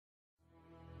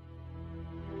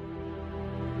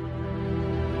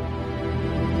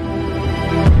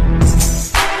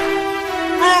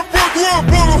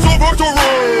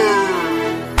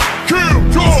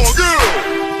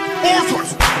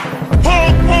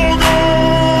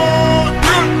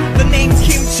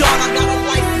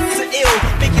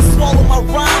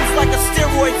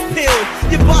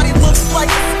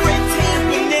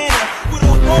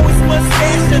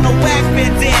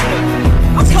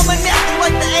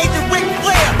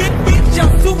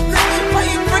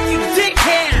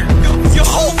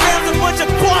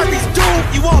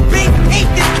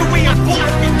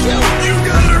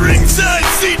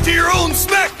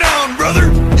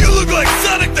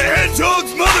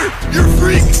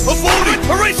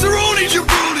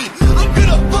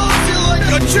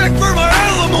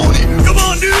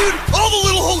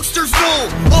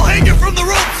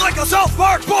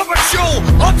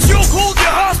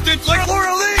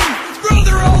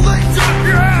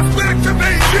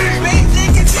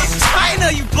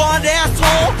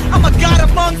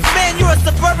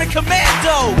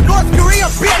commando. North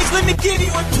Korea, bitch, let me give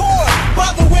you a tour.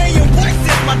 By the way, your wife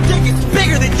says my dick is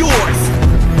bigger than yours.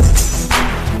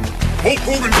 Hulk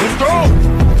Hogan goes down!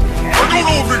 I don't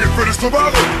know if he can finish the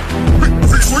battle!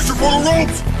 He's reaching for the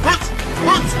ropes!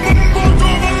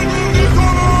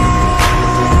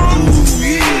 Ooh,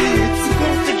 yeah, it's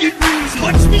supposed to get real.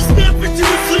 Watch me snap into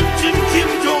a Slim Jim Kim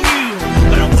Jong-il.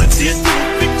 I don't want this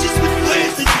little bitches with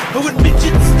glasses. But when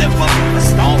bitches step up, I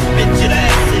stomp bitchin'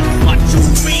 asses. Macho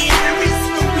man, there is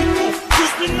no people.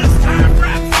 Just when this time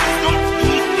rap, start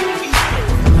eating people.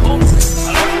 Oh,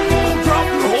 I don't know, drop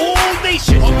your whole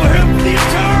nation. Over him, the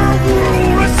entire